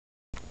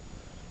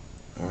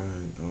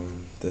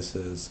This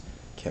is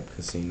Cap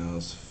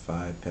Casino's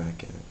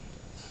 5-packet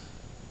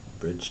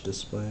bridge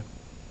display,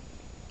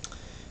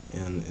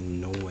 and in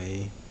no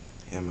way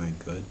am I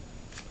good,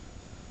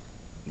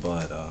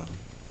 but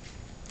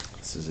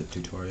this is a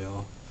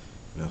tutorial,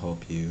 and I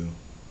hope you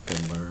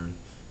can learn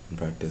and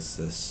practice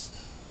this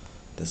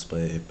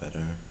display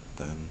better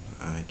than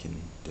I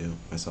can do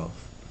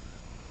myself.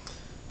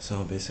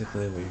 So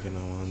basically what you're going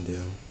to want to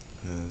do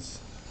is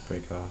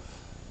break off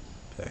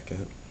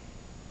packet,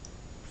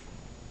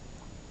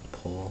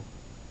 pull.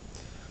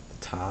 The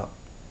top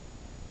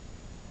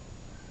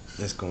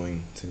is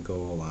going to go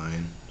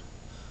align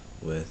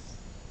with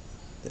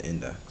the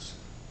index.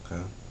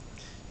 Okay,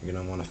 you're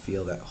gonna want to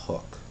feel that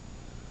hook.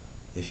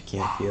 If you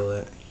can't feel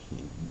it,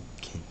 you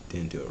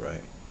didn't do it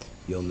right.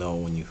 You'll know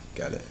when you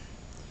get it.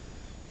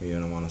 You're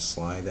gonna want to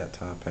slide that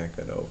top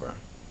packet over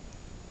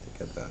to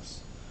get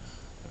this.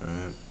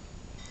 Alright,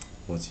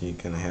 what's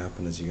gonna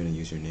happen is you're gonna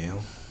use your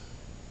nail.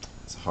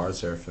 It's a hard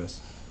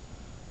surface,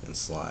 and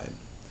slide.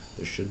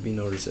 There should be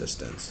no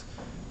resistance.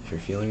 If you're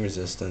feeling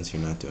resistance,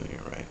 you're not doing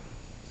it right.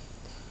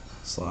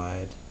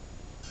 Slide,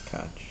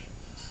 catch,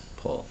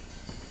 pull.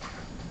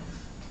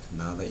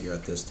 Now that you're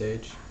at this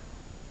stage,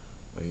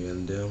 what you're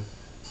going to do,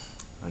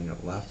 on your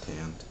left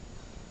hand,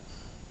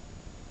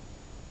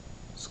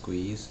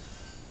 squeeze,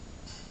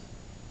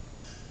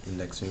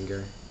 index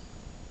finger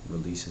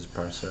releases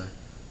pressure,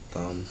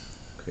 thumb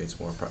creates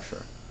more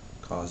pressure,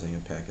 causing a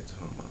packet to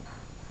come up.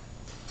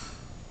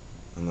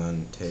 And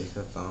then take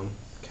the thumb,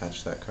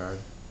 catch that card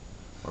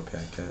or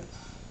packet,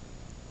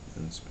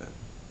 and spin.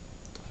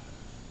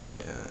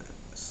 Yeah,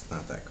 it's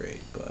not that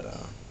great, but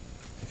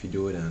if you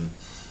do it in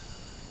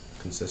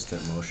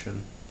consistent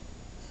motion,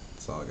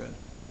 it's all good.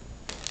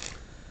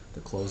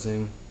 The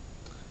closing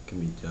can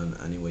be done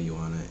any way you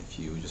want it. If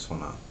you just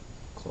want to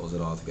close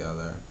it all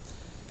together,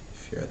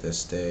 if you're at this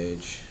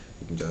stage,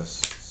 you can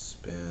just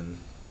spin,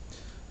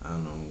 I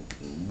don't know,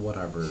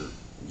 whatever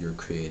your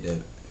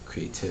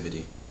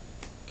creativity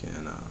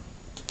can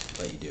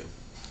let you do.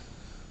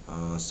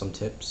 Some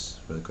tips,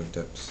 really quick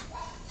tips.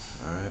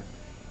 Alright,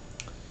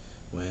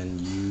 when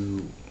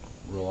you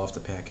roll off the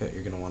packet,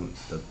 you're going to want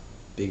the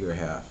bigger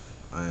half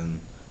on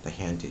the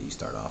hand that you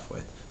start off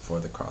with for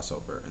the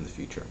crossover in the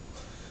future.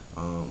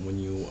 When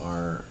you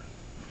are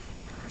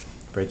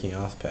breaking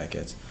off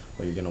packets,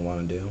 what you're going to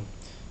want to do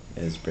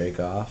is break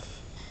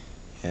off,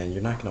 and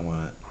you're not going to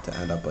want it to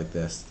end up like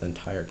this. The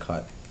entire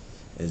cut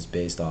is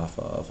based off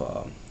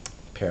of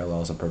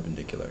parallels and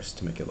perpendiculars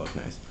to make it look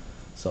nice.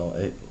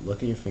 So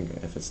look at your finger.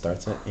 If it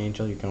starts at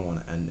angel, you're going to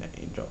want to end at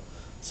angel.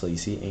 So you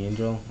see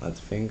angel, that's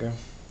finger,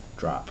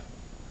 drop.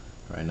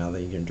 Alright, now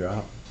that you can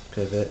drop,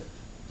 pivot,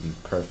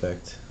 and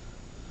perfect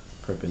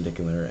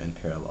perpendicular and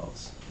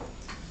parallels.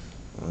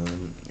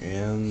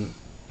 And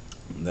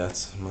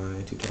that's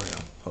my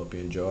tutorial. Hope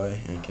you enjoy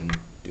and can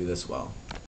do this well.